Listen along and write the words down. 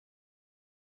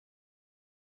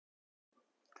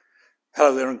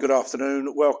Hello there and good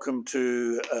afternoon. Welcome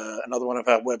to another one of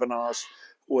our webinars.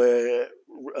 We're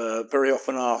very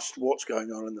often asked what's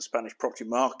going on in the Spanish property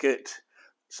market,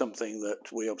 something that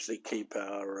we obviously keep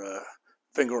our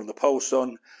finger on the pulse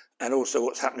on, and also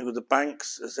what's happening with the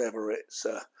banks. As ever, it's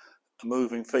a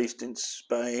moving feast in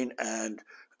Spain, and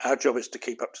our job is to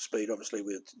keep up to speed, obviously,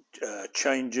 with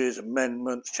changes,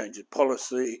 amendments, changes in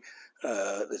policy.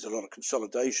 There's a lot of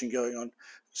consolidation going on.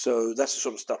 So that's the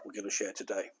sort of stuff we're going to share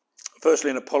today.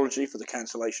 Firstly, an apology for the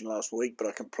cancellation last week, but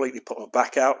I completely put my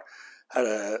back out. Had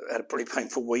a pretty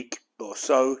painful week or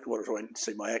so. I went to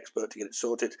see my expert to get it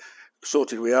sorted.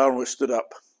 Sorted we are, and we're stood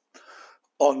up.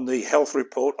 On the health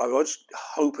report, I was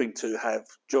hoping to have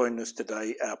joined us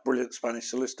today our brilliant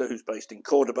Spanish solicitor who's based in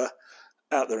Cordoba,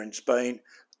 out there in Spain,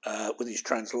 with his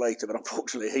translator, but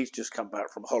unfortunately he's just come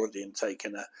back from holiday and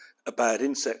taken a bad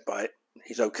insect bite.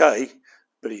 He's okay,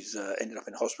 but he's ended up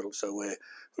in hospital, so we're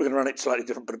going to run it slightly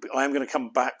different. But I am going to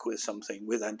come back with something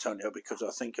with Antonio because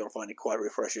I think you'll find it quite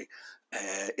refreshing.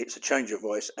 It's a change of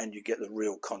voice, and you get the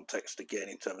real context again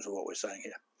in terms of what we're saying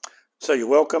here. So you're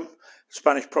welcome.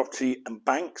 Spanish property and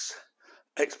banks,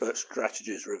 expert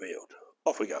strategies revealed.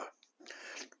 Off we go.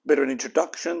 Bit of an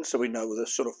introduction so we know the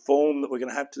sort of form that we're going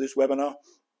to have to this webinar.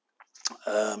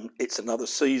 It's another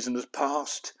season has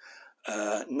passed.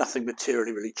 Nothing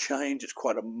materially really changed. It's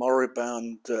quite a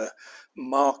moribund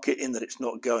market in that it's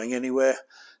not going anywhere,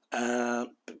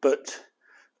 but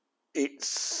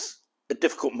it's a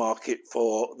difficult market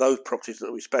for those properties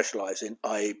that we specialise in,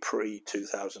 i.e.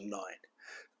 pre-2009.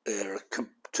 There are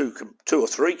two or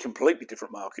three completely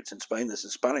different markets in Spain. There's the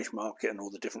Spanish market and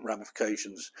all the different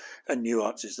ramifications and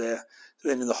nuances there.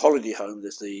 Then in the holiday home,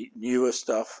 there's the newer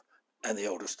stuff and the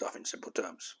older stuff, in simple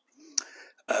terms.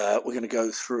 We're going to go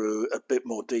through a bit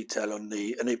more detail on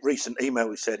the recent email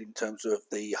we said in terms of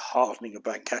the hardening of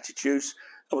bank attitudes,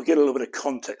 and we'll get a little bit of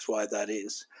context why that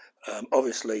is.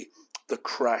 Obviously, the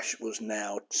crash was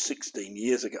now 16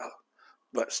 years ago,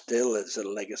 but still there's a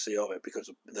legacy of it because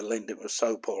the lending was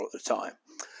so poor at the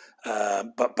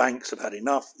time. But banks have had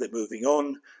enough. They're moving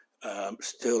on.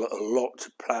 Still a lot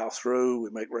to plough through.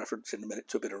 We make reference in a minute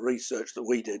to a bit of research that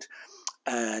we did,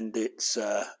 and it's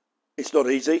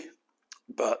not easy,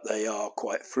 but they are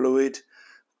quite fluid.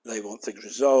 They want things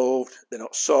resolved. They're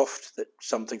not soft.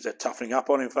 Some things they're toughening up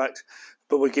on, in fact,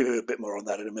 but we'll give you a bit more on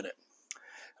that in a minute.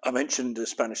 I mentioned the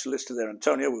Spanish solicitor there,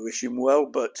 Antonio. We wish him well,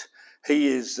 but he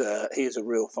is a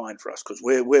real find for us because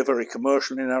we're very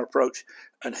commercial in our approach,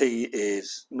 and he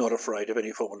is not afraid of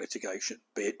any form of litigation,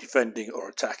 be it defending or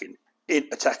attacking in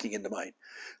the main.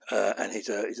 And he's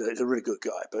a really good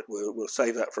guy, but we'll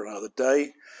save that for another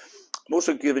day. I'm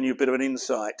also giving you a bit of an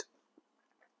insight.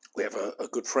 We have a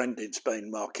good friend in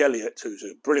Spain, Mark Elliott, who's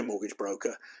a brilliant mortgage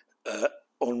broker,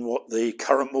 on what the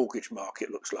current mortgage market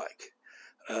looks like.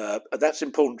 That's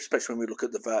important, especially when we look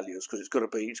at the values, because it's got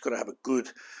to have a good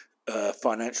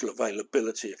financial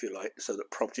availability, if you like, so that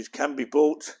properties can be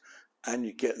bought and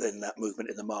you get then that movement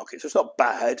in the market. So it's not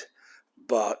bad,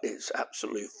 but it's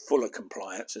absolutely full of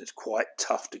compliance and it's quite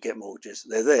tough to get mortgages.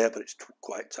 They're there, but it's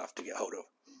quite tough to get hold of.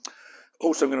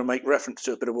 Also, I'm going to make reference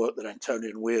to a bit of work that Antonio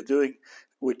and we are doing,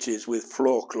 which is with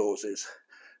floor clauses.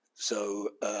 So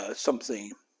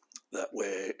something that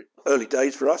we're early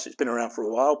days for us. It's been around for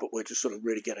a while, but we're just sort of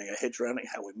really getting our heads around it,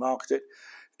 how we market it.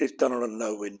 It's done on a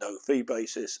no-win, no-fee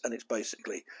basis, and it's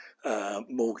basically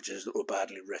mortgages that were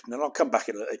badly written. And I'll come back,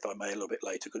 if I may, a little bit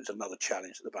later, because it's another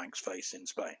challenge that the banks face in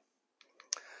Spain.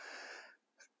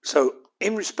 So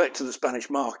in respect to the Spanish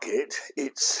market,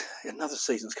 it's another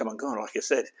season's come and gone. Like I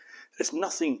said, there's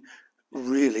nothing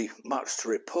really much to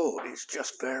report. It's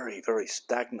just very, very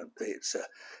stagnant. It's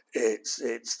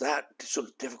that sort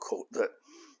of difficult that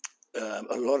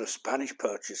a lot of Spanish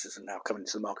purchasers are now coming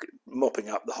to the market, mopping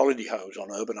up the holiday homes on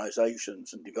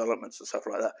urbanizations and developments and stuff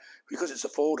like that because it's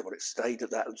affordable. It's stayed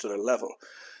at that sort of level.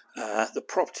 The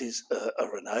properties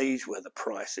are an age where the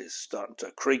price is starting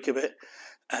to creak a bit,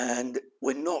 and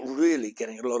we're not really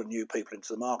getting a lot of new people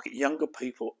into the market. Younger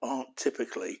people aren't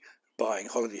typically buying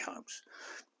holiday homes.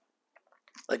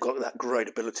 They've got that great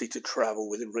ability to travel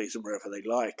within reason wherever they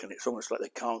like, and it's almost like they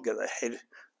can't get their head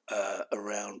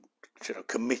around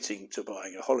committing to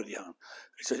buying a holiday home.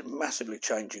 It's a massively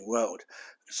changing world,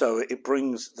 so it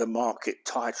brings the market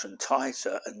tighter and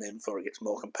tighter, and then before it gets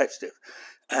more competitive.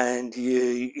 And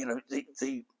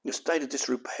the state of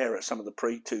disrepair of some of the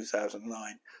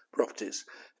pre-2009 properties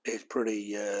is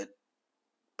pretty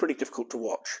difficult to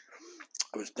watch.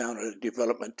 I was down at a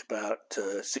development about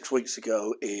 6 weeks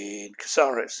ago in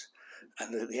Casares,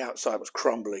 and the outside was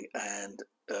crumbling, and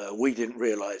we didn't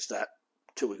realise that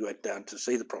till we went down to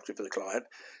see the property for the client.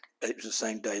 It was the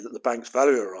same day that the bank's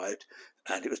value arrived,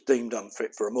 and it was deemed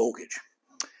unfit for a mortgage.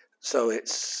 So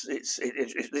this is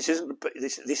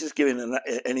giving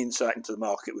an insight into the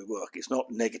market we work. It's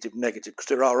not negative because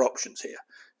there are options here.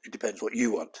 It depends what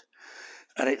you want,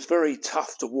 and it's very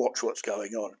tough to watch what's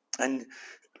going on. And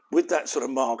with that sort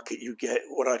of market, you get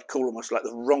what I'd call almost like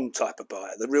the wrong type of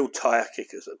buyer, the real tire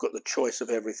kickers that have got the choice of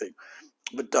everything,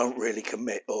 but don't really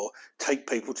commit or take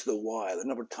people to the wire. The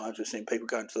number of times we've seen people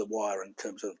going to the wire in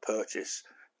terms of purchase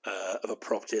of a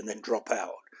property and then drop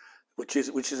out, which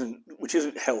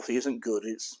isn't healthy, isn't good.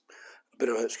 It's a bit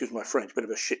of a, excuse my French, a bit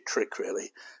of a shit trick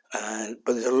really.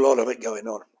 But there's a lot of it going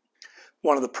on.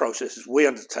 One of the processes we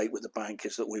undertake with the bank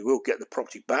is that we will get the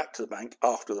property back to the bank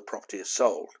after the property is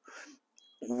sold,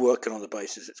 working on the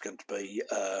basis it's going to be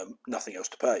nothing else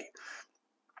to pay.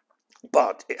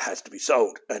 But it has to be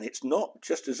sold, and it's not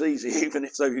just as easy, even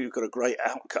if you've got a great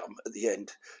outcome at the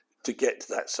end, to get to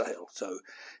that sale. So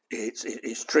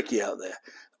it's tricky out there,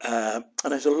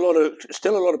 and there's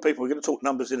still a lot of people. We're going to talk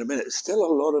numbers in a minute. There's still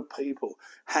a lot of people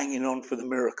hanging on for the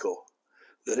miracle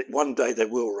that one day they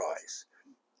will rise.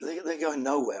 They're going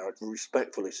nowhere. I'd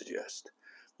respectfully suggest.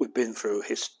 We've been through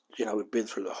we've been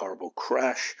through the horrible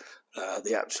crash,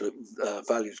 the absolute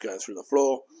values going through the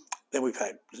floor. Then we've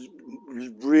had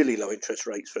really low interest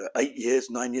rates for 8 years,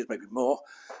 9 years, maybe more.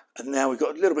 And now we've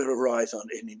got a little bit of a rise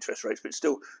in interest rates, but it's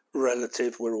still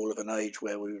relative. We're all of an age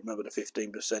where we remember the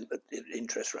 15%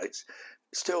 interest rates.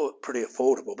 It's still pretty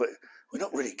affordable, but we're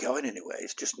not really going anywhere.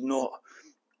 It's just not.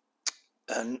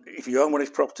 And if you own one of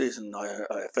these properties, and I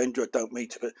offend you, I don't mean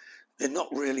to, but they're not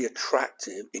really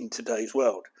attractive in today's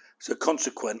world. So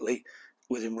consequently,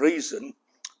 within reason,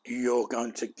 you're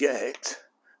going to get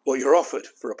what you're offered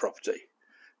for a property.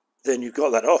 Then you've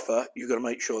got that offer, you've got to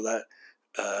make sure that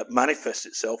manifests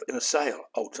itself in a sale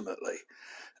ultimately.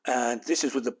 And this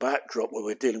is with the backdrop where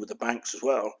we're dealing with the banks as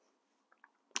well.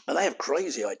 And they have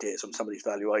crazy ideas on some of these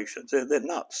valuations. They're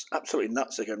nuts, absolutely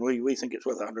nuts. Again, we think it's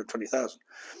worth 120,000.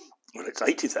 Well, it's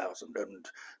 80,000,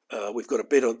 and we've got a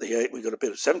bid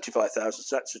of 75,000.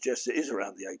 So that suggests it is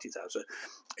around the 80,000.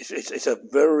 It's a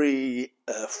very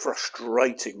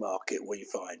frustrating market we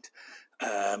find.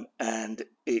 And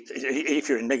if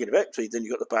you're in negative equity, then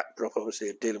you've got the backdrop, obviously,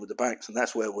 of dealing with the banks, and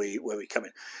that's where we come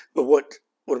in. But what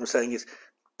I'm saying is,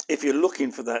 if you're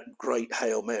looking for that great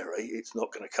Hail Mary, it's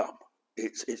not going to come.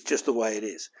 It's just the way it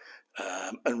is.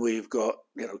 And we've got,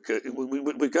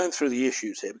 we're going through the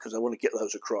issues here because I want to get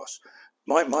those across.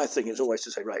 My thing is always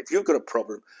to say, right, if you've got a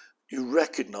problem, you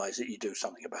recognise it, you do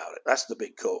something about it. That's the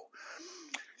big call.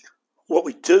 What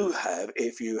we do have,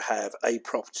 if you have a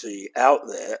property out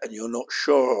there and you're not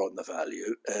sure on the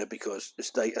value, because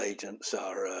estate agents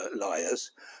are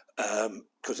liars,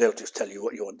 because they'll just tell you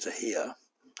what you want to hear,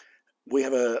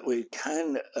 we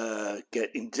can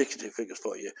get indicative figures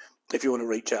for you if you want to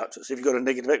reach out to us. If you've got a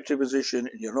negative equity position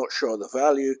and you're not sure of the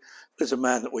value, there's a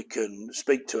man that we can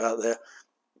speak to out there.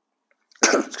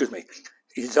 Excuse me.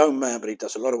 He's his own man, but he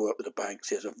does a lot of work with the banks.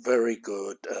 He has a very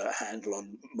good handle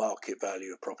on market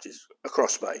value of properties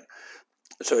across Spain.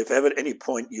 So if ever at any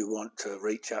point you want to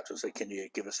reach out to us, say, can you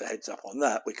give us a heads up on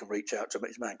that? We can reach out to him.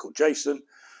 It's a man called Jason.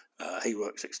 He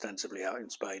works extensively out in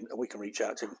Spain, and we can reach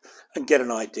out to him and get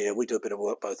an idea. We do a bit of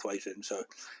work both ways with him, so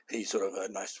he sort of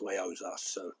a nice way owes us.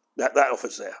 So that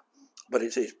offer's there, but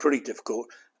it's pretty difficult,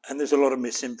 and there's a lot of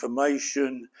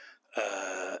misinformation.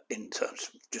 In terms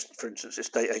of, just for instance,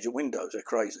 estate agent windows, they're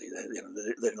crazy.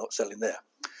 They're not selling there.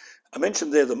 I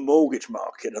mentioned there the mortgage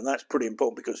market, and that's pretty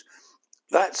important because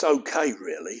that's okay,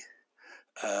 really,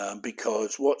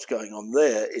 because what's going on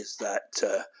there is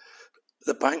that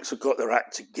the banks have got their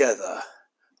act together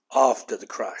after the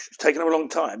crash. It's taken them a long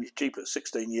time. It's cheaper,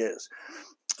 16 years.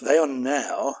 They are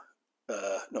now,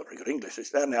 not very good English,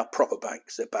 they're now proper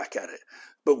banks. They're back at it.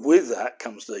 But with that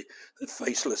comes the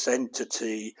faceless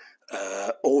entity,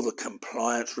 all the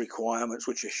compliance requirements,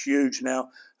 which are huge now.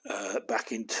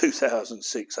 Back in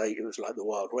 2006-8, it was like the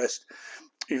Wild West.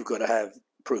 You've got to have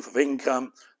proof of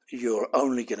income. You're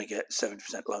only going to get 70%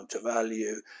 loan to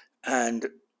value. And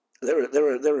there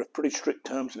are pretty strict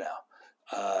terms now.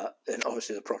 And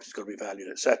obviously the property's got to be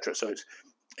valued, etc. So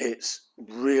it's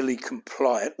really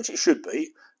compliant, which it should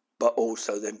be, but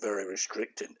also then very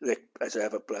restricting. They, as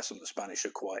ever, bless them, the Spanish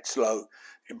are quite slow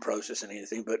in processing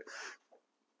anything, but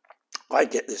I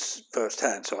get this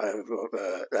firsthand. So I have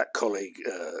that colleague,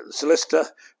 the solicitor.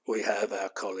 We have our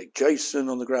colleague Jason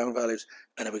on the ground values,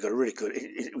 and then we've got a really good,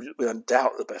 without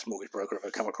doubt, the best mortgage broker I've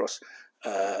ever come across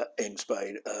in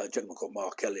Spain, a gentleman called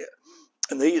Mark Elliott.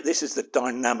 And this is the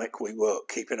dynamic we work,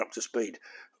 keeping up to speed.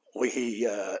 we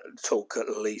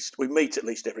we meet at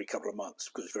least every couple of months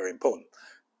because it's very important.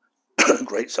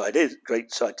 Great side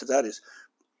to that is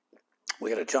we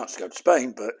had a chance to go to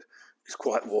Spain, but it's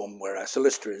quite warm where our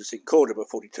solicitor is in Cordoba,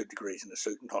 42 degrees in the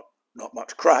suit, not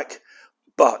much crack,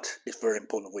 but it's very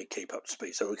important that we keep up to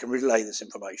speed so we can relay this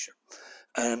information.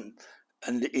 And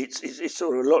it's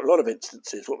sort of a lot of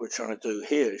instances. What we're trying to do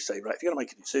here is say, right, if you're going to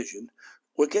make a decision,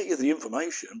 we'll get you the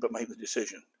information, but make the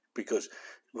decision, because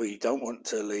we don't want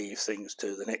to leave things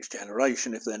to the next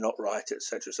generation if they're not right,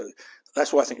 etc. So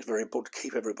that's why I think it's very important to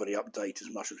keep everybody updated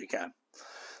as much as we can.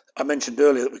 I mentioned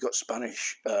earlier that we've got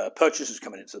Spanish purchasers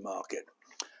coming into the market,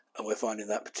 and we're finding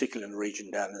that particularly in the region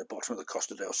down in the bottom of the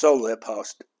Costa del Sol, there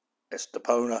past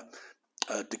Estepona,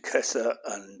 Duquesa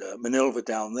and Manilva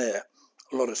down there.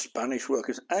 A lot of Spanish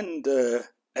workers and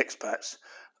expats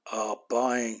are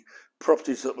buying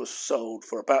properties that were sold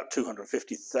for about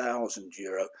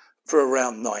 €250,000 for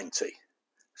around 90.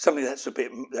 Something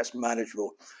that's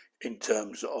manageable in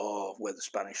terms of where the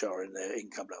Spanish are in their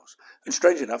income levels. And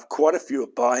strangely enough, quite a few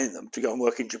are buying them to go and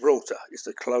work in Gibraltar. It's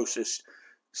the closest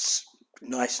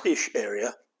nice-ish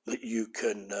area that you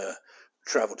can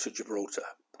travel to Gibraltar.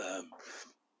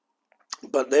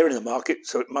 But they're in the market,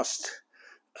 so it must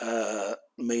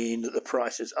mean that the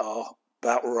prices are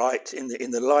about right in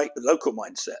the local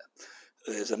mindset.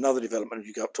 There's another development.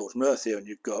 You go up towards Murcia and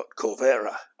you've got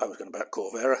Corvera. I was going about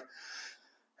Corvera.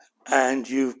 And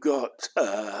you've got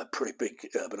pretty big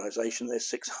urbanisation. There's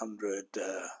 600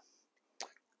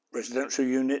 residential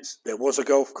units. There was a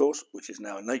golf course, which is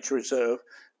now a nature reserve,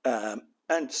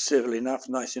 and civil enough,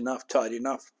 nice enough, tidy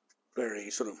enough,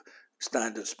 very sort of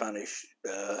standard Spanish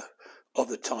of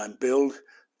the time build.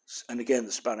 And again,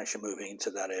 the Spanish are moving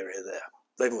into that area there.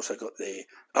 They've also got the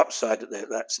upside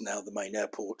that's now the main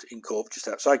airport in Corv, just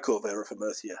outside Corvera for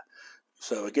Murcia.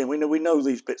 So again, we know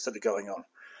these bits that are going on.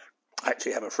 I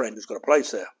actually have a friend who's got a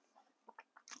place there,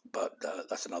 but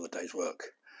that's another day's work.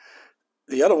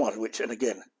 The other one, and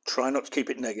again, try not to keep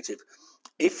it negative.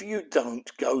 If you don't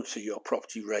go to your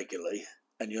property regularly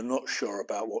and you're not sure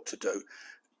about what to do,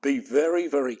 be very,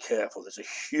 very careful. There's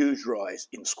a huge rise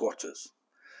in squatters.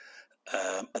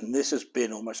 And this has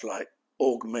been almost like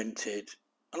augmented,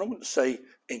 and I wouldn't say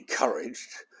encouraged,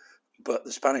 but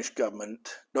the Spanish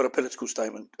government, not a political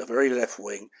statement, a very left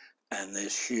wing, and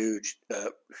there's huge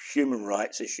human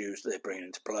rights issues they're bringing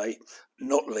into play,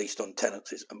 not least on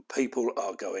tenancies, and people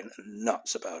are going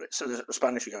nuts about it. So the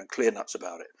Spanish are going clear nuts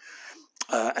about it.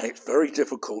 And it's very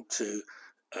difficult to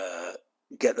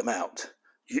get them out.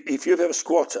 If you have a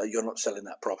squatter, you're not selling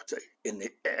that property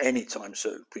any time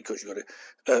soon, because you've got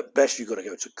to, best you've got to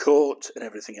go to court and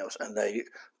everything else, and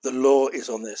the law is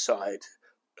on their side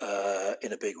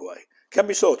in a big way. Can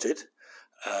be sorted.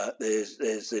 There's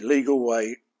the legal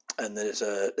way, and there's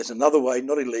another way,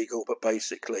 not illegal, but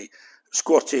basically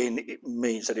squatting. It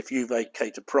means that if you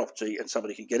vacate a property and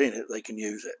somebody can get in it, they can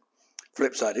use it.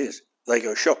 Flip side is they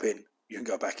go shopping, you can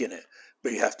go back in it.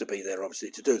 But you have to be there,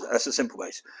 obviously, to do that. That's a simple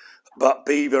base. But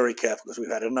be very careful, because we've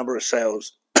had a number of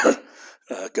sales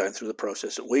going through the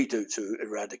process that we do to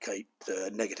eradicate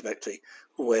negative equity,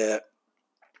 where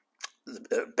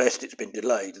at best it's been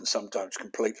delayed and sometimes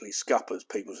completely scuppers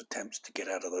people's attempts to get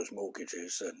out of those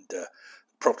mortgages and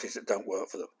properties that don't work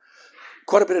for them.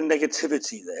 Quite a bit of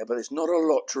negativity there, but there's not a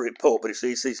lot to report. But it's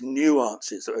these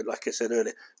nuances that, like I said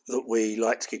earlier, that we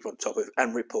like to keep on top of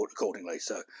and report accordingly.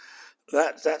 So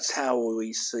that's how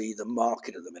we see the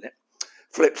market at the minute.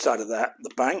 Flip side of that,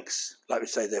 the banks, like we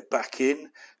say, they're back in,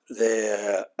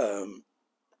 they're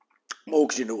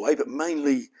mortgaging away, but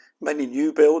mainly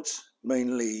new builds,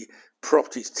 mainly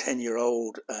properties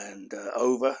 10-year-old and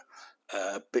over.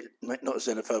 Bit not as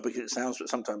xenophobic as it sounds, but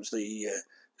sometimes the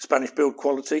Spanish build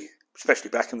quality, especially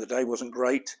back in the day, wasn't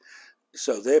great.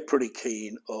 So they're pretty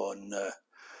keen on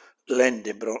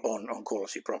lending, but on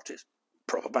quality properties,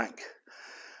 proper bank.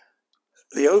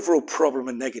 The overall problem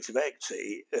in negative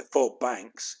equity for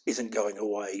banks isn't going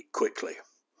away quickly.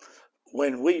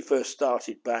 When we first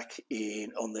started back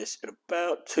on this in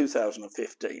about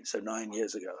 2015, so 9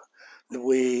 years ago,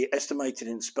 we estimated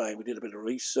in Spain, we did a bit of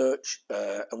research,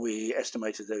 and we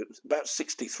estimated that it was about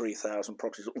 63,000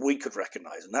 properties that we could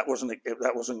recognise, and that wasn't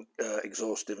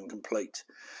exhaustive and complete.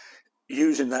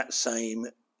 Using that same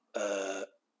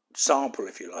sample,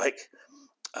 if you like,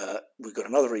 we've got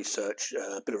another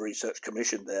bit of research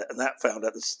commissioned there, and that found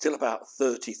out there's still about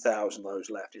 30,000 of those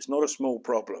left. It's not a small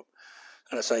problem.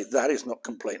 And I say that is not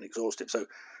complete and exhaustive. So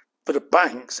for the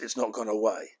banks, it's not gone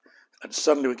away. And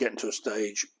suddenly we're getting to a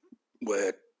stage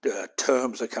where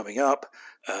terms are coming up,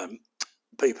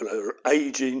 people are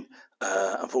aging,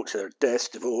 Unfortunately, there are deaths,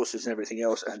 divorces, and everything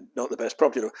else, and not the best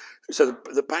property. So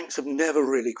the banks have never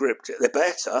really gripped it. They're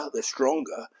better, they're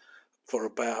stronger for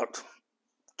about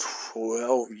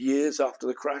 12 years after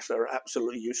the crash. They were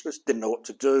absolutely useless, didn't know what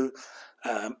to do.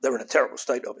 They're in a terrible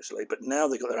state, obviously, but now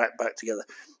they've got their act back together.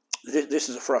 This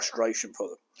is a frustration for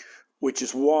them, which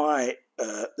is why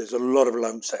there's a lot of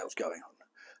loan sales going on.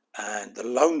 And the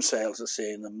loan sales are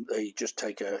seeing them, they just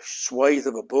take a swathe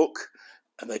of a book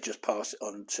and they just pass it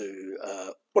on to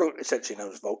what are essentially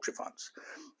known as vulture funds.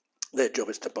 Their job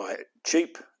is to buy it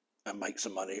cheap and make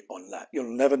some money on that.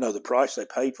 You'll never know the price they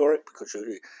paid for it because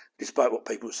despite what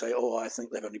people say, oh, I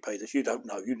think they've only paid this, you don't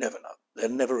know, you never know. They'll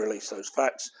never release those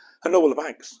facts, and nor will the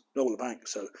banks,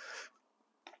 So,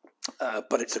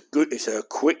 but it's a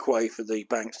quick way for the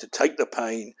banks to take the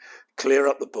pain, clear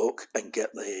up the book, and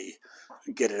get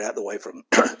it out of the way from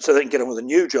them, so they can get on with a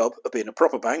new job of being a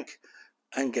proper bank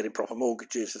and getting proper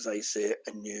mortgages as they see it,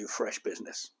 a new fresh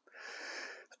business.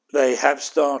 They have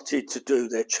started to do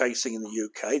their chasing in the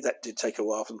UK. That did take a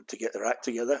while for them to get their act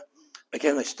together.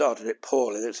 Again, they started it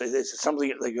poorly. There's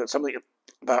something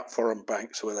about foreign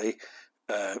banks where they,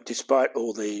 despite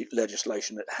all the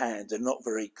legislation at hand, they're not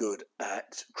very good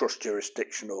at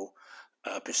cross-jurisdictional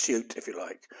pursuit, if you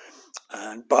like.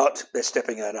 But they're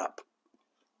stepping that up.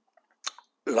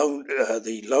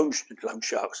 The loan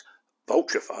sharks,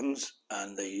 vulture funds,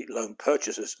 and the loan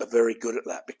purchasers are very good at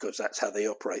that because that's how they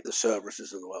operate. The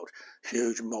Cerberuses of the world,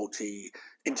 huge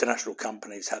international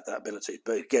companies have that ability.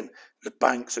 But again, the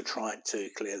banks are trying to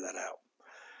clear that out.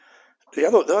 The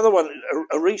other one,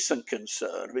 a recent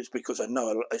concern, is because I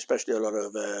know especially a lot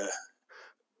of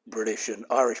British and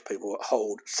Irish people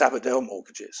hold Sabadell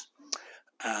mortgages,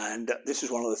 and this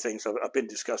is one of the things I've been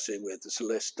discussing with the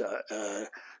solicitor.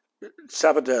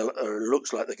 Sabadell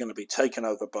looks like they're going to be taken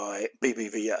over by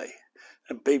BBVA,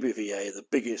 and BBVA are the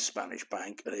biggest Spanish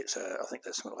bank, and it's I think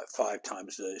they're something like 5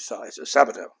 times the size of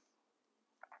Sabadell.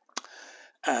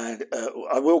 And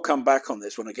I will come back on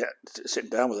this when I get sitting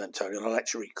down with Antonio, and I'll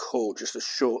actually record just a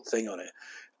short thing on it.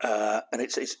 And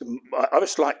I have a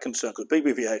slight concern because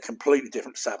BBVA are completely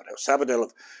different to Sabadell. Sabadell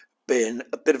have been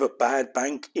a bit of a bad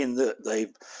bank in that they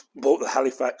bought the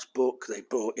Halifax book, they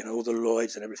bought all the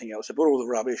Lloyds and everything else. They bought all the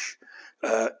rubbish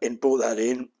bought that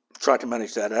in, tried to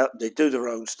manage that out. They do their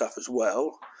own stuff as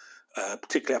well,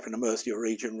 particularly up in the Murcia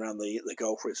region around the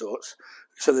Gulf resorts.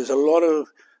 So there's a lot of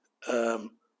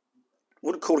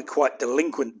wouldn't call it quite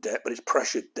delinquent debt, but it's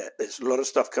pressured debt. There's a lot of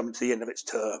stuff coming to the end of its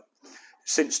term.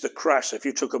 Since the crash, if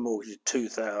you took a mortgage in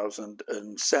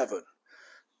 2007,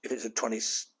 if it's a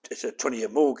 20-year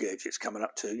mortgage, it's coming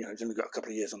up to, it's only got a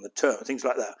couple of years on the term, things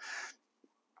like that.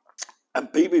 And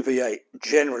BBVA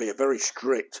generally are very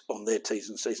strict on their T's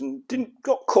and C's, and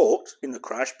got caught in the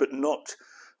crash, but not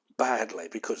badly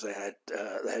because they had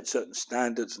certain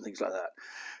standards and things like that.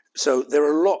 So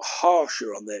they're a lot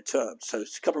harsher on their terms. So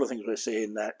it's a couple of things we're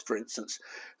seeing that, for instance,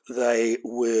 they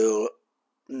will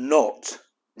not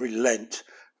relent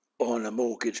on a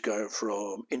mortgage going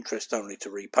from interest only to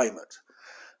repayment.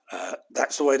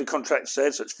 That's the way the contract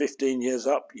says. It's 15 years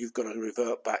up. You've got to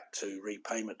revert back to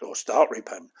repayment or start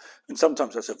repayment. And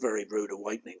sometimes that's a very rude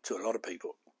awakening to a lot of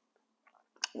people.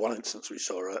 One instance we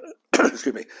saw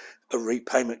a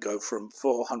repayment go from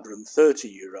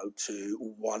 €430 to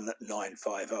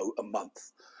 1,950 a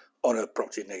month on a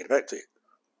property in negative equity.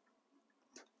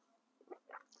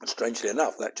 And strangely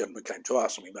enough, that gentleman came to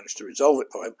us and we managed to resolve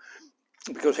it for him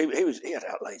because he had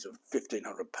outlays of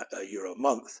 €1,500 a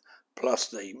month plus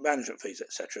the management fees,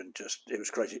 etc. And it was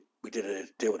crazy. We did a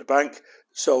deal with the bank,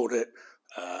 sold it,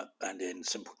 and in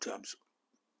simple terms,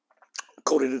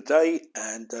 called it a day,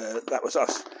 and that was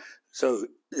us. So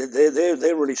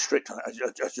they're really strict on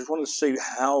that. I just want to see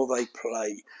how they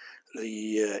play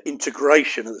the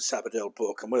integration of the Sabadell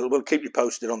book, and we'll keep you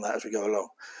posted on that as we go along.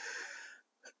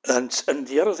 And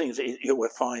the other thing is we're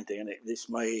finding, and this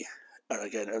may, and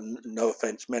again, no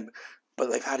offence meant, but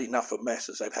they've had enough of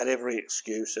messes. They've had every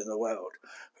excuse in the world.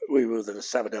 We were with a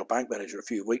Sabadell bank manager a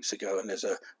few weeks ago, and there's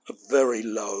a very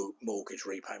low mortgage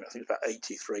repayment. I think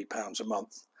it's about £83 a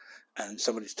month. And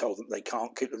somebody's told them they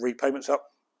can't keep the repayments up,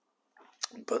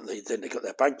 but then they got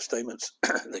their bank statements,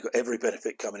 they've got every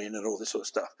benefit coming in and all this sort of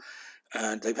stuff.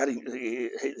 And they've had,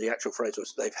 the actual phrase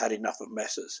was, they've had enough of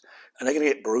messes. And they're going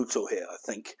to get brutal here, I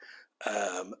think.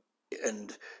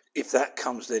 And if that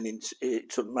comes then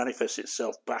it sort of manifests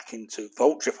itself back into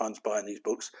vulture funds buying these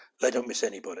books, they don't miss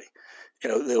anybody.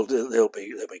 They'll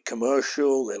be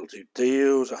commercial, they'll do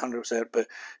deals 100%. But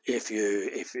if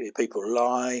people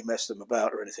lie, mess them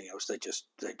about, or anything else, they just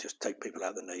take people out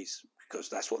of the knees because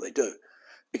that's what they do.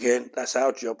 Again, that's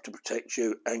our job to protect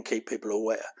you and keep people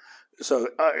aware. So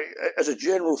as a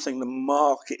general thing, the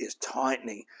market is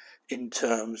tightening in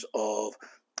terms of,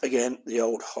 again, the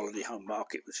old holiday home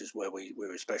market, which is where we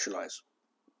specialise.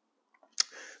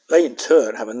 They in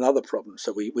turn have another problem.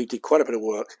 So we did quite a bit of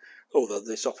work, although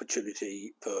this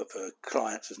opportunity for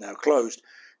clients is now closed,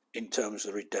 in terms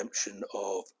of the redemption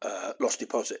of lost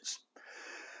deposits.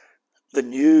 The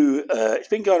new, it's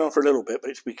been going on for a little bit, but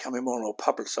it's becoming more and more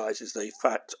publicised, is the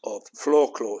fact of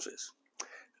floor clauses.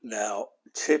 Now,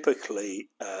 typically,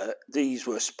 these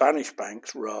were Spanish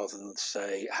banks rather than,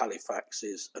 say,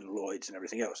 Halifax's and Lloyd's and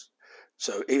everything else.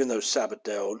 So even though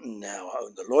Sabadell now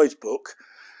own the Lloyd's book,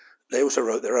 they also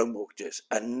wrote their own mortgages.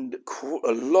 And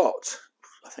a lot,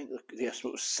 I think the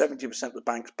estimate was 70% of the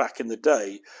banks back in the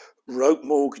day, wrote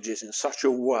mortgages in such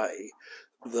a way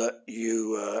that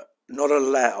you were not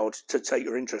allowed to take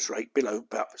your interest rate below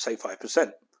about, say,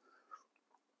 5%.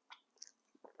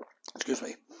 Excuse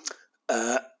me.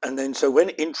 And then, so when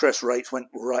interest rates went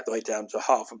right the way down to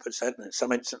 0.5%, and in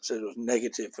some instances it was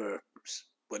negative for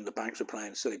when the banks were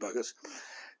playing silly buggers,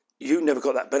 you never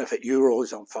got that benefit. You were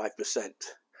always on 5%.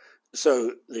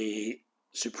 So the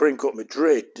Supreme Court of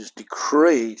Madrid has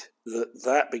decreed that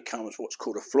that becomes what's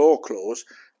called a floor clause,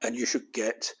 and you should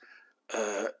get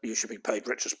you should be paid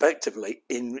retrospectively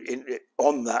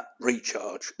on that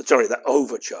that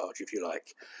overcharge, if you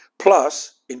like,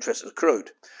 plus interest accrued.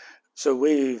 So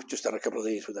we've just done a couple of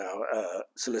these with our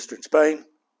solicitor in Spain,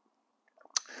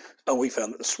 and we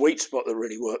found that the sweet spot that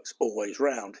really works always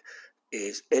round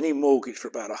is any mortgage for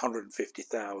about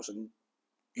 150,000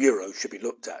 euros should be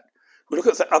looked at. We look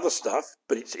at the other stuff,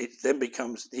 but it then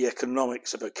becomes the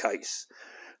economics of a case.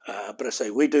 But I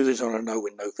say we do this on a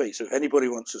no-win, no-fee. So if anybody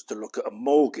wants us to look at a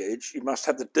mortgage, you must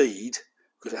have the deed,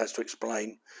 because it has to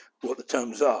explain what the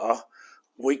terms are.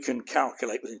 We can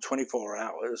calculate within 24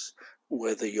 hours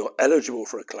whether you're eligible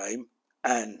for a claim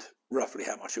and roughly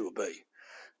how much it will be.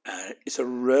 It's a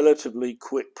relatively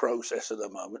quick process at the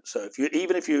moment. So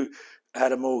even if you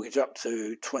had a mortgage up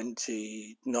to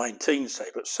 2019, say,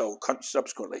 but sold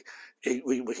subsequently,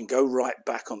 we can go right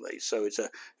back on these. So it's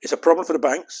a problem for the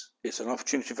banks. It's an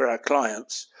opportunity for our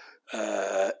clients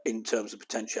in terms of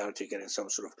potentiality of getting some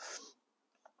sort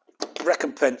of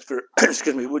recompense for,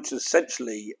 excuse me, which is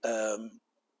essentially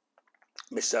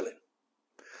mis-selling.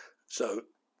 So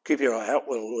keep your eye out.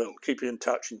 We'll keep you in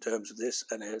touch in terms of this.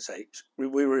 And as I say,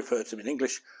 we refer to them in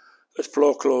English as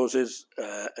floor clauses,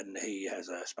 and he has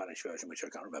a Spanish version, which I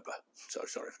can't remember. So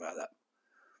sorry about that.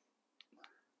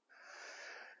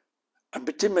 And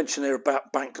but did mention there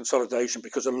about bank consolidation,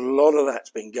 because a lot of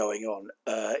that's been going on.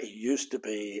 It used to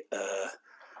be,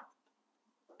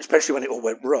 especially when it all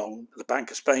went wrong, the Bank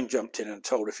of Spain jumped in and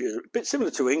told a bit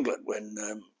similar to England when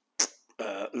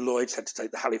Lloyd's had to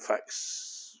take the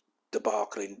Halifax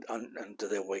debacle under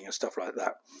their wing and stuff like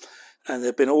that, and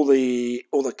there've been all the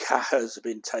cajas have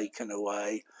been taken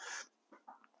away.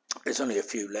 There's only a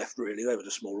few left, really. They were the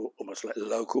small, almost like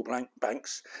local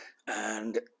banks,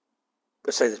 and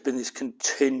I say there's been this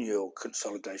continual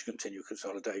consolidation.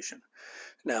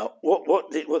 Now,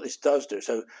 what this does do,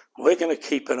 so we're going to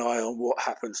keep an eye on what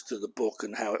happens to the book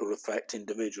and how it will affect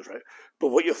individuals, right? But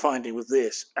what you're finding with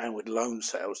this and with loan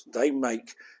sales, they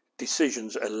make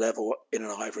decisions at a level in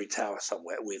an ivory tower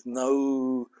somewhere with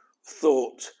no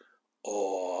thought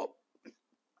or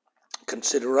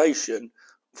consideration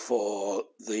for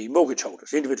the mortgage holders,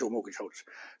 the individual mortgage holders.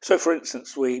 So, for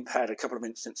instance, we've had a couple of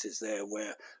instances there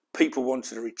where people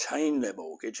wanted to retain their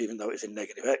mortgage, even though it was in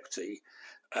negative equity,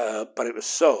 but it was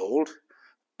sold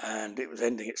and it was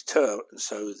ending its term. And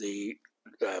so the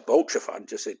Vulture Fund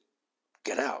just said,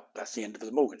 get out. That's the end of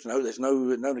the mortgage. No, there's no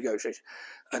negotiation.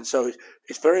 And so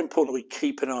it's very important we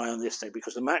keep an eye on this thing,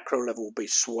 because the macro level will be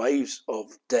swathes of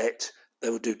debt they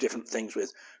will do different things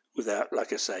without,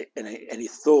 like I say, any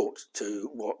thought to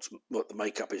what the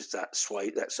makeup is, that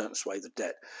certain swathe of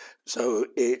debt. So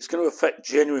it's going to affect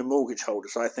genuine mortgage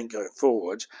holders, I think, going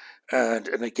forward. And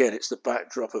again, it's the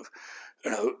backdrop of,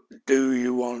 do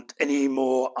you want any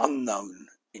more unknown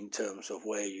in terms of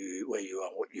where you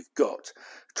are, what you've got?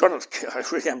 I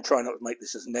really am trying not to make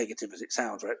this as negative as it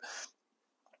sounds, right?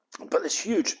 But there's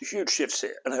huge shifts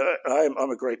here, and I'm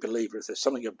a great believer. If there's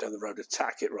something up down the road,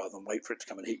 attack it rather than wait for it to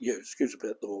come and hit you. Excuse a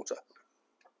bit of the water.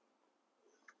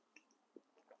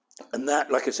 And that,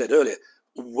 like I said earlier,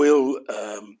 will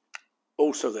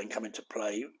also then come into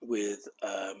play with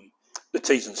the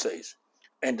T's and C's.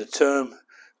 End of term,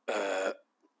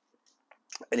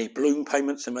 any balloon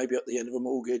payments there may be at the end of a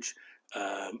mortgage,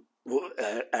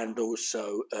 and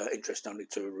also interest only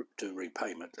to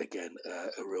repayment. Again,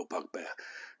 a real bugbear.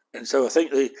 And so I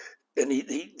think and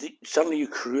suddenly you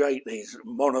create these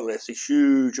monoliths, these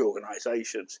huge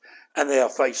organisations, and they are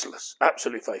faceless,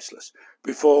 absolutely faceless.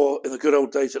 Before, in the good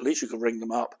old days, at least you could ring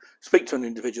them up, speak to an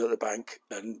individual at the bank,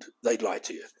 and they'd lie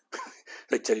to you.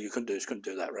 They'd tell you couldn't do this, couldn't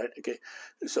do that, right? Okay,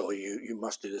 so you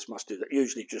must do this, must do that.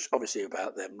 Usually just obviously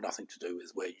about them, nothing to do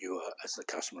with where you are as the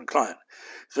customer and client.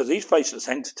 So these faceless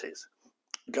entities,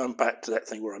 going back to that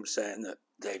thing where I'm saying that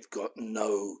they've got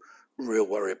no real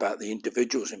worry about the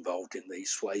individuals involved in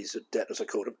these sways of debt, as I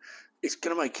call them, it's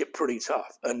going to make it pretty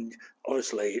tough. And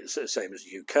obviously, it's the same as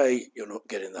the UK. You're not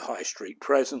getting the high street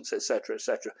presence, etc.,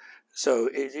 etc. So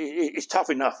it's tough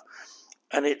enough.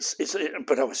 And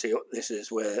but obviously, this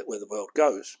is where the world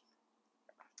goes.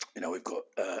 You know, we've got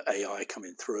AI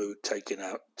coming through, taking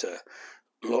out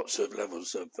lots of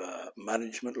levels of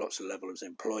management, lots of levels of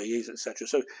employees, etc.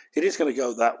 So it is going to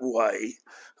go that way,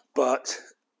 but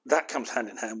that comes hand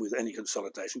in hand with any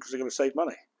consolidation because they're going to save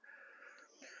money.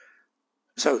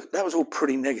 So that was all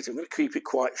pretty negative. I'm going to keep it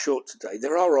quite short today.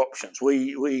 There are options.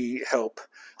 We help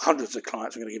hundreds of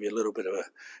clients. I'm going to give you a little bit of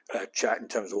a chat in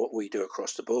terms of what we do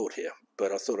across the board here,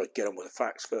 but I thought I'd get on with the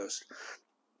facts first.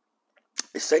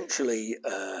 Essentially,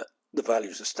 the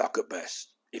values are stuck at best.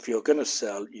 If you're going to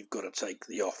sell, you've got to take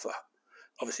the offer.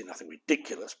 Obviously, nothing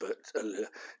ridiculous, but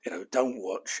don't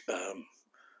watch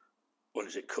what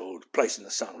is it called? Place in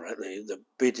the Sun, right? The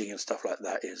bidding and stuff like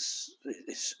that is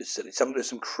silly. There's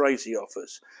some crazy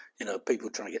offers. You know, people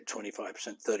trying to get 25%,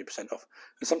 30% off,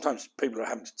 and sometimes people are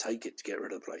having to take it to get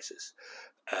rid of places.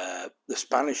 The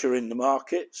Spanish are in the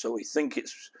market, so we think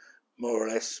it's more or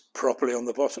less properly on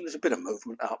the bottom. There's a bit of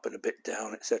movement up and a bit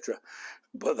down, etc.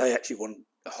 But they actually want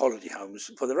holiday homes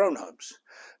for their own homes.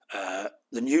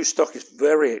 The new stock is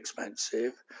very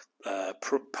expensive.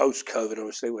 Post-COVID,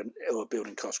 obviously, when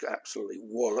building costs got absolutely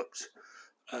walloped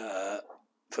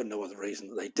for no other reason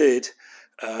than they did.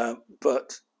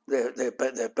 But they're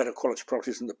better quality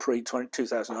properties than the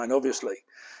pre-2009, obviously.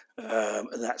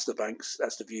 And that's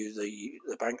the view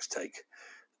the banks take.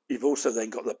 You've also then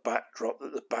got the backdrop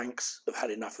that the banks have had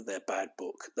enough of their bad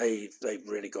book. They've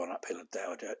really gone uphill and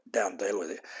down dale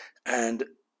with it. And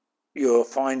you're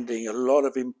finding a lot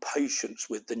of impatience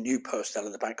with the new personnel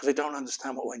in the bank because they don't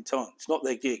understand what went on. It's not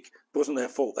their gig. It wasn't their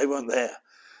fault. They weren't there.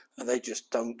 And they just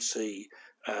don't see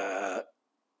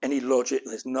any logic.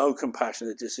 There's no compassion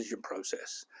in the decision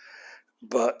process.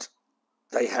 But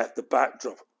they have the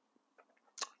backdrop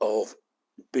of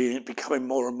becoming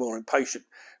more and more impatient.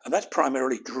 And that's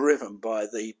primarily driven by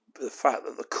the fact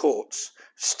that the courts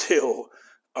still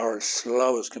are as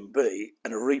slow as can be,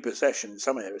 and a repossession in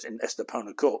some areas in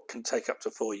Estepona Court can take up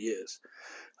to 4 years.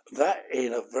 That,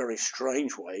 in a very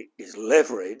strange way, is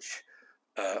leverage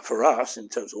for us in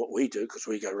terms of what we do, because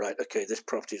we go, right, okay, this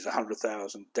property is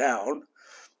 100,000 down.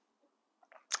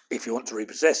 If you want to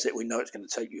repossess it, we know it's going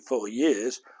to take you 4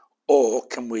 years, or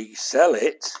can we sell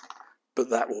it, but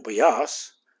that will be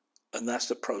us, and that's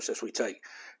the process we take.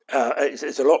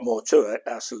 It's a lot more to it.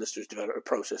 Our solicitors developed a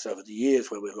process over the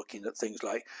years where we're looking at things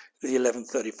like the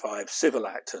 1135 Civil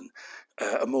Act, and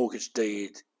a mortgage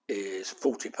deed is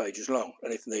 40 pages long.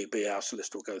 And if need be, our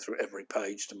solicitor will go through every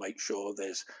page to make sure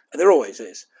and there always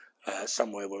is,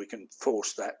 somewhere where we can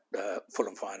force that full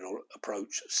and final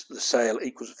approach. The sale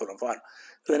equals a full and final.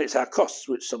 And then it's our costs,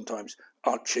 which sometimes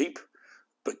aren't cheap,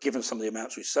 but given some of the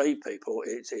amounts we save people,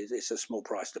 it's a small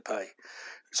price to pay.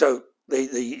 So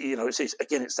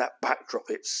it's that backdrop.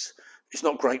 It's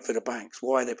not great for the banks.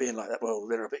 Why are they being like that? Well,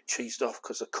 they're a bit cheesed off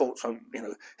because the courts won't.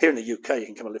 Here in the UK, you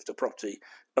can come and lift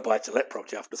a buy-to-let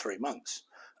property after 3 months,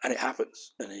 and it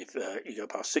happens. And if you go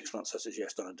past 6 months, I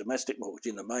suggest on a domestic mortgage,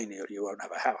 in the main, you won't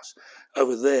have a house.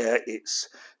 Over there, it's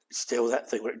still that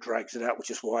thing where it drags it out,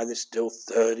 which is why there's still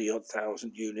 30-odd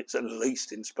thousand units at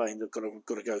least in Spain that have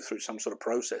got to go through some sort of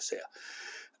process here.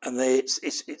 And they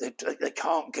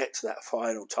can't get to that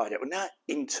final tidy up. And that,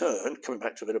 in turn, coming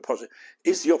back to a bit of positive,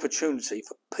 is the opportunity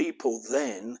for people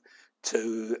then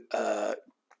to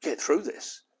get through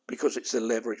this, because it's the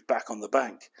leverage back on the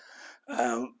bank.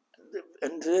 But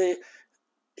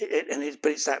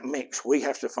it's that mix. We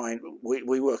have to find.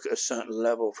 We work at a certain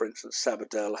level. For instance,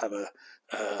 Sabadell have a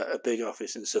big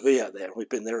office in Sevilla there. We've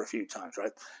been there a few times,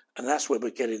 right? And that's where we're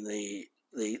getting the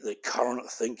current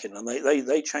thinking, and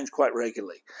they change quite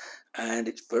regularly, and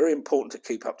it's very important to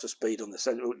keep up to speed on this,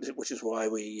 which is why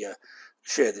we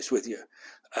share this with you.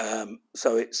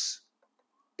 So it's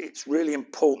really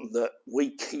important that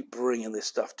we keep bringing this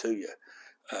stuff to you.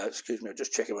 Excuse me, I'm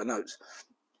just checking my notes.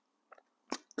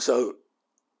 So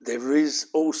there is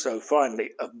also,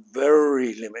 finally, a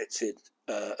very limited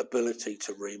ability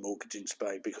to remortgage in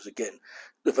Spain, because again,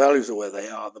 the values are where they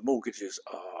are, the mortgages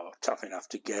are tough enough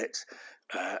to get,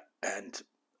 and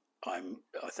I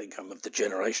think I'm of the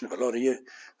generation of a lot of you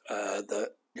that,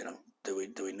 you know, do we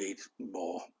need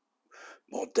more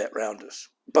debt round us?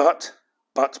 But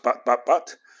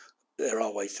there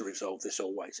are ways to resolve this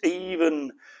always.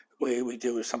 Even where we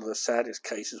deal with some of the saddest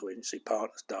cases where you see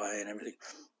partners die and everything,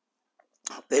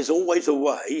 there's always a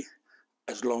way,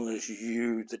 as long as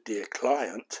you, the dear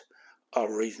client,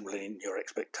 are reasonably in your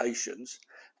expectations,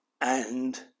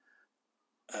 and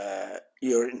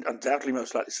you're undoubtedly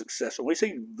most likely successful. We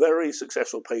see very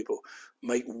successful people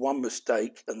make one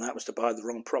mistake, and that was to buy the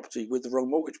wrong property with the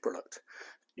wrong mortgage product.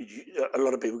 A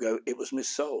lot of people go, it was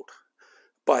missold.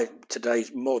 By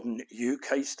today's modern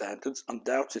UK standards,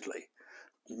 undoubtedly.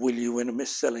 Will you win a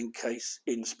mis-selling case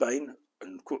in Spain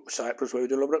and Cyprus where we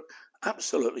do a lot of work?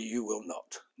 Absolutely, you will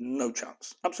not. No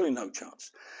chance. Absolutely no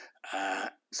chance.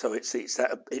 So it's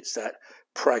that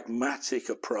pragmatic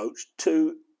approach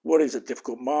to what is a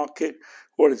difficult market,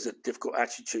 what is a difficult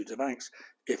attitude to banks.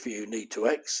 If you need to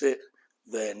exit,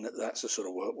 then that's the sort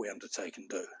of work we undertake and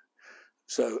do.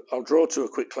 So I'll draw to a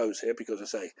quick close here because I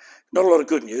say not a lot of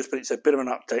good news, but it's a bit of an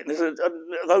update. And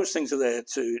those things are there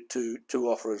to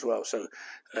offer as well. So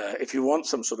if you want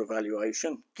some sort of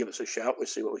valuation, give us a shout. We'll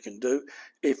see what we can do.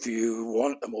 If you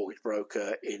want a mortgage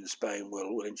broker in Spain,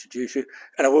 we'll introduce you.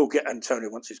 And I will get Antonio,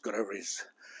 once he's got over his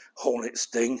hornet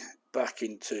sting, back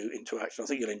into action. I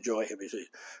think you'll enjoy him.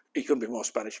 He couldn't be more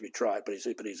Spanish if he tried, but he's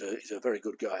a very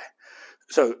good guy.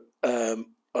 So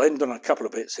I'll end on a couple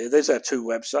of bits here. There's our two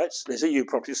websites. There's EU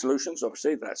Property Solutions,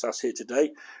 obviously, that's us here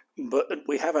today. But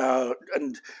we have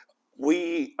and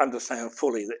we understand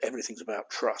fully that everything's about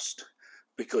trust,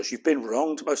 because you've been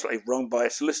wronged, most likely wronged by a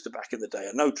solicitor back in the day,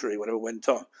 a notary, whatever went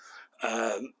on.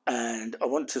 And I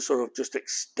want to sort of just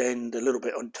extend a little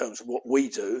bit in terms of what we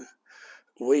do.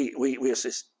 We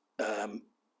assist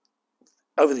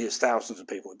over the years, thousands of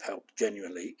people have helped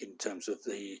genuinely in terms of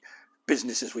the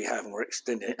businesses we have, and we're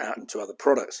extending it out into other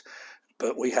products.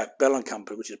 But we have Bell &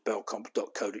 Company, which is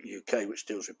bellcomp.co.uk, which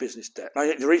deals with business debt.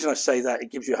 Now, the reason I say that,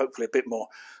 it gives you hopefully a bit more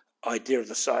idea of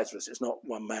the size of us. It's not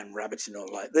one man rabbiting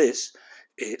on like this.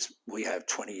 We have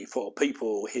 24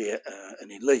 people here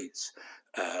and in Leeds.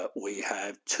 We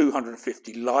have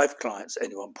 250 live clients at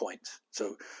any one point.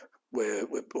 So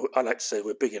I like to say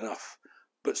we're big enough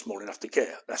but small enough to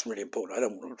care. That's really important. I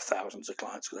don't want thousands of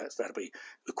clients, because that'll be,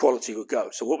 the quality will go.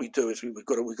 So what we do is we've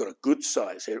got a good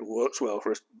size here. It works well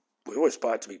for us. We always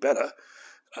aspire to be better,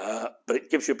 but it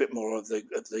gives you a bit more of the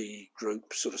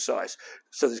group sort of size.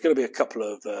 So there's going to be a couple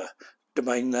of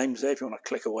domain names there. If you want to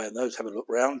click away on those, have a look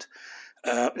round.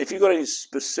 If you've got any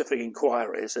specific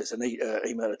inquiries, there's an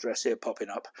email address here popping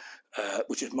up,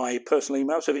 which is my personal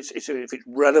email. So if it's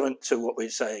relevant to what we're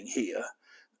saying here,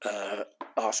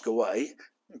 ask away.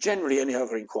 Generally, any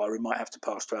other inquiry might have to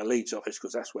pass to our Leeds office,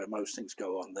 because that's where most things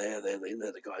go on there. They're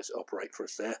the guys that operate for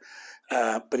us there.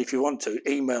 But if you want to,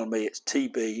 email me. It's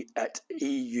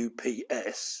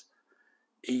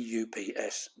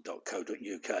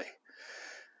tb@eups.co.uk.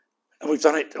 And we've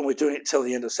done it, and we're doing it till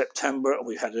the end of September. And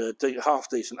we've had a half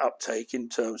decent uptake in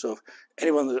terms of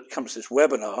anyone that comes to this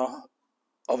webinar,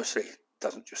 obviously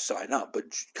doesn't just sign up, but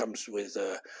comes with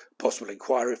a possible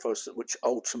inquiry for us, which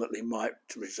ultimately might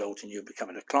result in you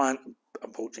becoming a client.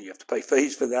 Unfortunately, you have to pay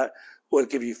fees for that. We'll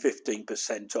give you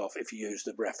 15% off if you use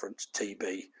the reference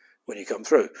TB when you come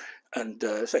through. And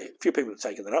say a few people have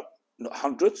taken that up, not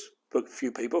hundreds, but a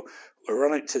few people. We're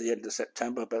running it to the end of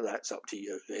September, but that's up to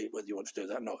you whether you want to do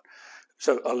that or not.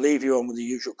 So I'll leave you on with the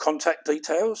usual contact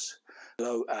details.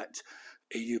 Hello at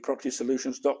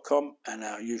eupropertysolutions.com, and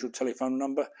our usual telephone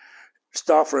number.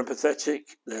 Staff are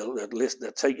empathetic. They'll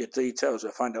take your details.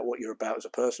 They'll find out what you're about as a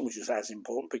person, which is as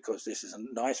important, because this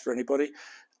isn't nice for anybody.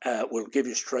 We'll give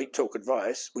you straight talk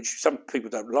advice, which some people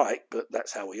don't like, but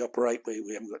that's how we operate.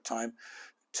 We haven't got time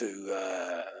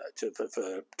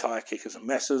for tire kickers and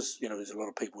messers. You know, there's a lot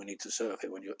of people we need to serve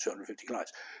here when you've got 250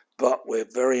 clients. But we're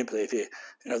very empathetic.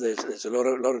 You know, there's a lot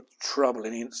of trouble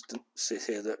in instances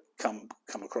here that come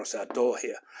across our door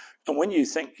here. And when you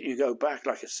think, you go back,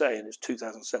 like I say, and it's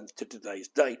 2007 to today's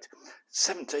date,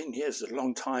 17 years is a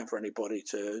long time for anybody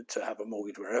to have a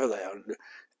mortgage wherever they are.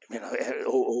 You know,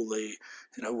 all the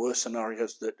worst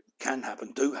scenarios that can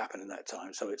happen do happen in that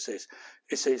time. So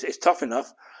it's tough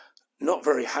enough. Not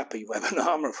very happy webinar,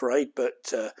 I'm afraid,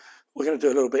 but we're going to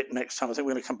do a little bit next time. I think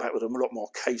we're going to come back with a lot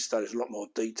more case studies, a lot more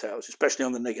details, especially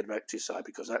on the negative equity side,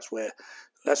 because that's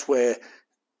where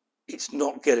it's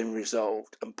not getting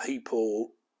resolved, and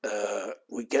people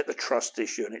we get the trust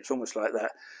issue, and it's almost like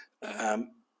that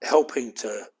helping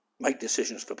to make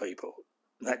decisions for people.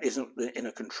 And that isn't in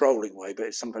a controlling way, but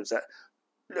it's sometimes that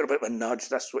little bit of a nudge.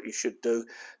 That's what you should do,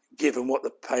 given what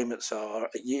the payments are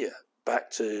a year.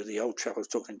 back to the old chap I was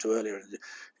talking to earlier,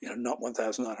 you know, not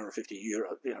 €1,950, you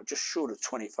know, just short of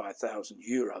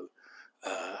 €25,000.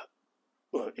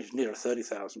 Well, it's nearer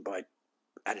 30,000 by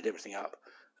added everything up,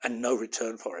 and no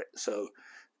return for it. So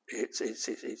it's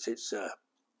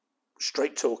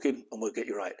straight talking, and we'll get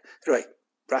you right. Anyway,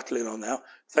 rattling on now.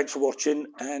 Thanks for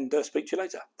watching, and speak to you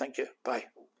later. Thank you. Bye.